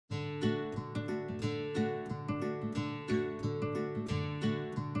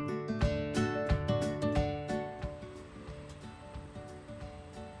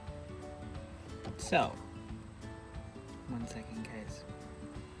So, 1 second, guys.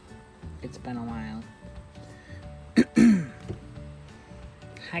 It's been a while.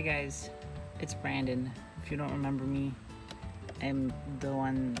 Hi, guys. It's Brandon. If you don't remember me, I'm the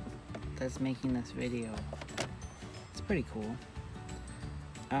one that's making this video. It's pretty cool.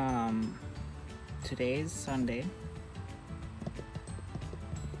 Today's Sunday,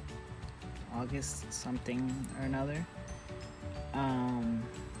 August something or another.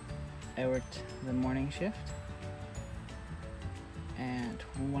 I worked the morning shift at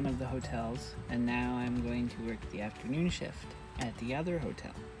one of the hotels, and now I'm going to work the afternoon shift at the other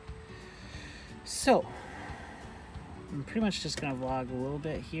hotel. So, I'm pretty much just gonna vlog a little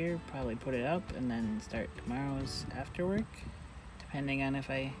bit here, probably put it up, and then start tomorrow's after work, depending on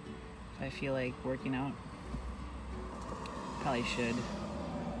if I feel like working out. Probably should.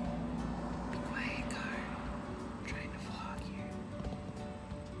 Be quiet, car. I'm trying to vlog here.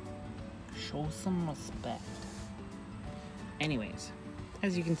 Show some respect. Anyways,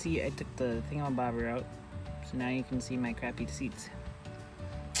 as you can see, I took the thingamabobber out, so now you can see my crappy seats.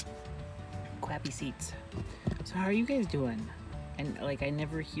 Crappy seats. So how are you guys doing? And like, I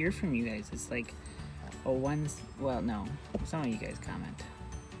never hear from you guys. It's like well, no, some of you guys comment,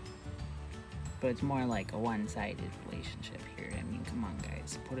 but it's more like a one-sided relationship here. I mean, come on,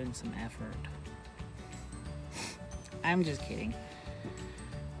 guys, put in some effort. I'm just kidding.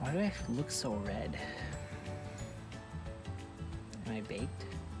 Why do I look so red? Am I baked?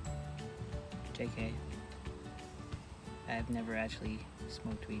 JK. I've never actually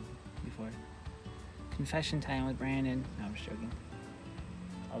smoked weed before. Confession time with Brandon. No, I'm just joking.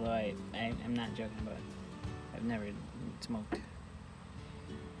 Although I'm not joking about it. I've never smoked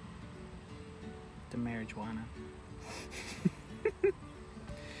the marijuana.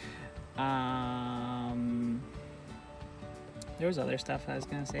 There was other stuff I was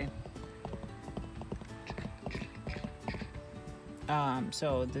gonna say.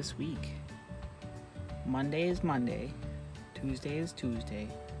 So this week, Monday is Monday, Tuesday is Tuesday,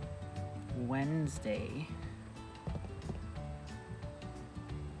 Wednesday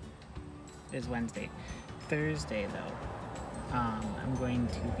is Wednesday. Thursday, though, I'm going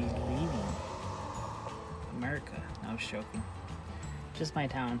to be leaving America. No, I was joking. Just my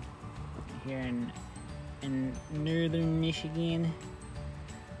town here in northern Michigan.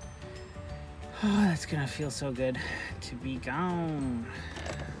 Oh, that's gonna feel so good to be gone.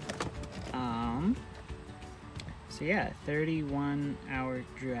 So yeah, 31-hour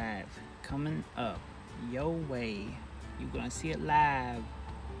drive coming up your way. You're gonna see it live.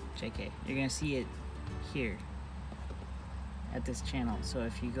 JK, you're gonna see it here at this channel. So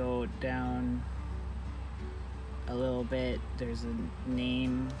if you go down a little bit, there's a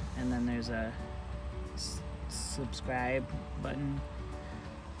name, and then there's a subscribe button.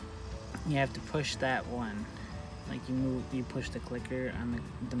 You have to push that one. Like you push the clicker on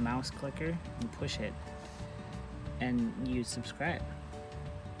the mouse clicker, you push it, and you subscribe.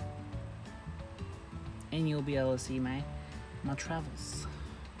 And you'll be able to see my travels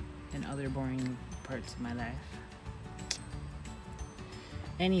and other boring parts of my life.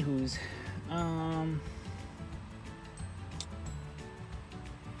 Anywho's, no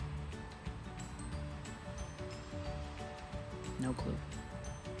clue.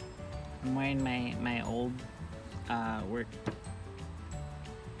 I'm wearing my old work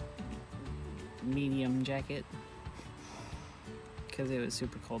medium jacket because it was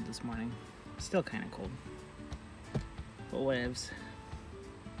super cold this morning. Still kind of cold, but whatevs.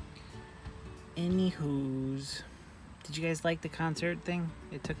 Anywho's, did you guys like the concert thing?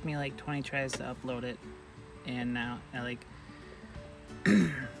 It took me like 20 tries to upload it, and now I'm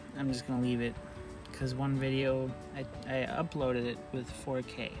just gonna leave it because one video I uploaded it with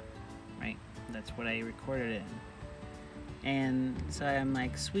 4K, right? That's what I recorded it in. And so I'm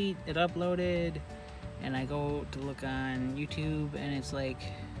like, sweet, it uploaded, and I go to look on YouTube, and it's like,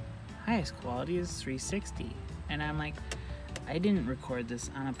 highest quality is 360, and I'm like, I didn't record this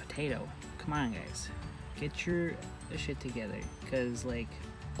on a potato. Come on, guys, get your shit together, because like,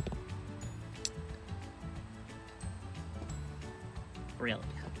 really.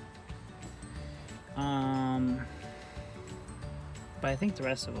 But I think the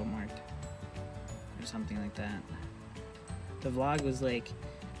rest of them worked, or something like that. The vlog was like,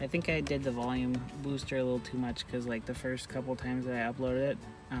 I think I did the volume booster a little too much, because like the first couple times that I uploaded it,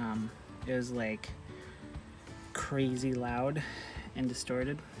 it was like crazy loud and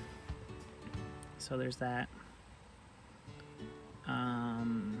distorted. So there's that.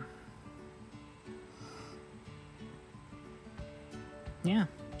 Yeah,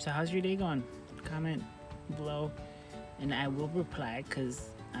 so how's your day going? Comment below and I will reply,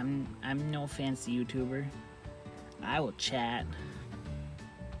 because I'm no fancy YouTuber. I will chat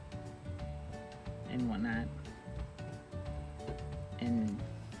and whatnot, and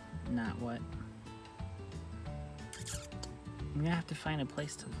not what. I'm gonna have to find a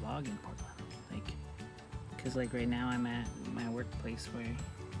place to vlog in Portland, like, cause like right now I'm at my workplace where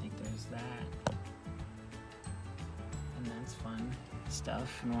like there's that, and that's fun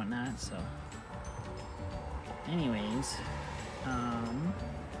stuff and whatnot. So, anyways,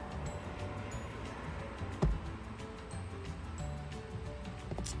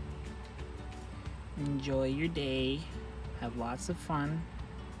 enjoy your day. Have lots of fun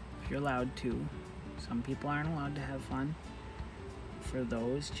if you're allowed to. Some people aren't allowed to have fun. For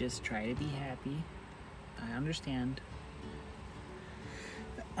those, just try to be happy. I understand.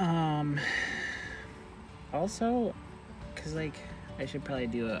 Also, cause like I should probably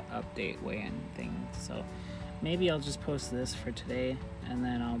do a update weigh-in thing. So maybe I'll just post this for today, and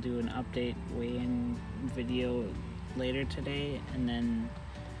then I'll do an update weigh-in video later today, and then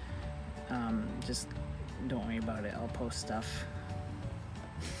just don't worry about it. I'll post stuff.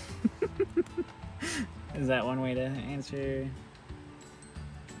 Is that one way to answer?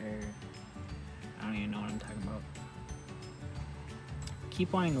 Or I don't even know what I'm talking about.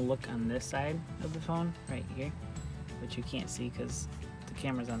 Keep wanting to look on this side of the phone right here, which you can't see because the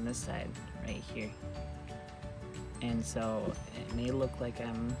camera's on this side right here, and so it may look like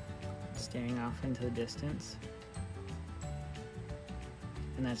I'm staring off into the distance,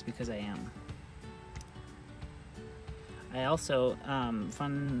 and that's because I am. I also,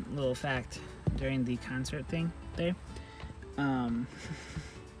 fun little fact, during the concert thing there,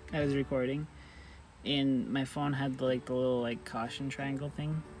 I was recording, and my phone had like the little like caution triangle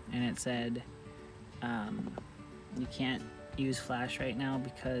thing, and it said, you can't use flash right now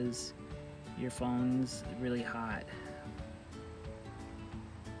because your phone's really hot.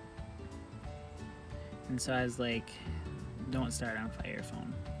 And so I was like, don't start on fire,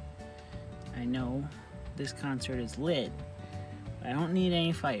 phone. I know this concert is lit, but I don't need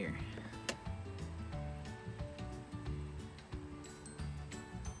any fire.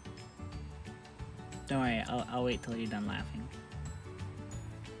 Don't worry, I'll wait till you're done laughing.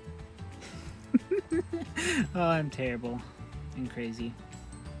 Oh, I'm terrible and crazy.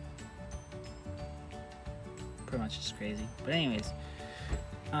 Pretty much just crazy. But anyways,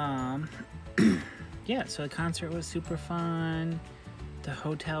 yeah, so the concert was super fun. The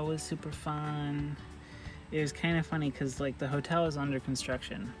hotel was super fun. It was kind of funny because like the hotel is under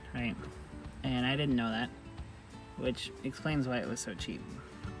construction, right? And I didn't know that, which explains why it was so cheap.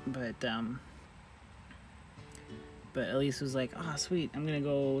 But Elise was like, oh sweet, I'm gonna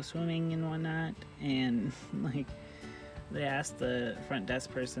go swimming and whatnot, and like they asked the front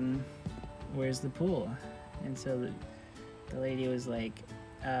desk person, where's the pool? And so the lady was like,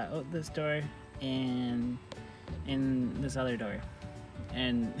 oh, this door and in this other door.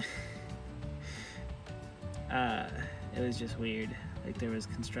 And it was just weird. Like there was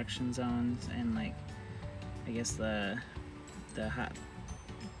construction zones, and like I guess the hot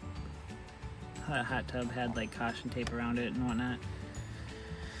tub had like caution tape around it and whatnot.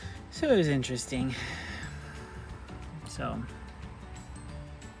 So it was interesting. So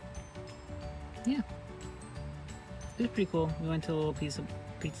yeah, it was pretty cool. We went to a little pizza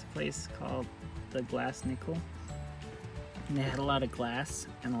place called the Glass Nickel, and they had a lot of glass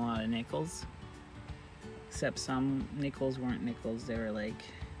and a lot of nickels, except some nickels weren't nickels. They were like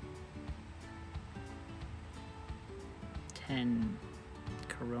 10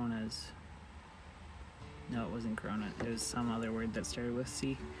 Coronas. No, it wasn't Corona. It was some other word that started with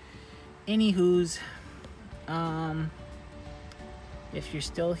C. Anywho's, if you're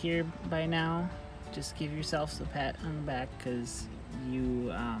still here by now, just give yourselves a pat on the back, because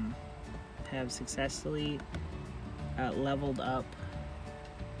you have successfully leveled up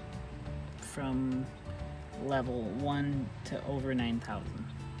from level 1 to over 9,000.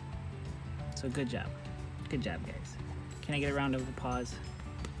 So good job. Good job, guys. Can I get a round of applause?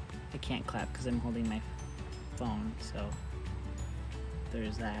 I can't clap because I'm holding my phone, so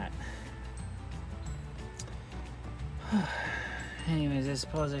there's that. Anyways, I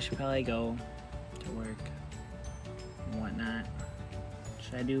suppose I should probably go to work and whatnot.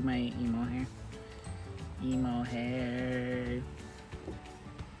 Should I do my emo hair? Emo hair.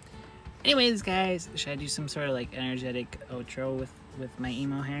 Anyways, guys, should I do some sort of like energetic outro with my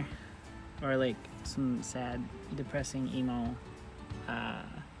emo hair? Or like some sad, depressing emo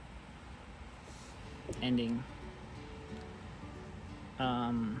ending?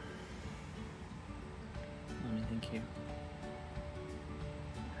 Let me think here.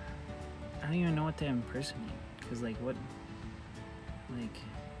 I don't even know what to impersonate, because like what, like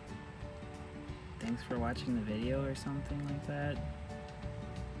thanks for watching the video or something like that.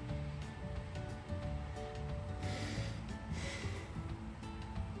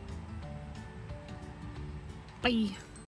 Bye!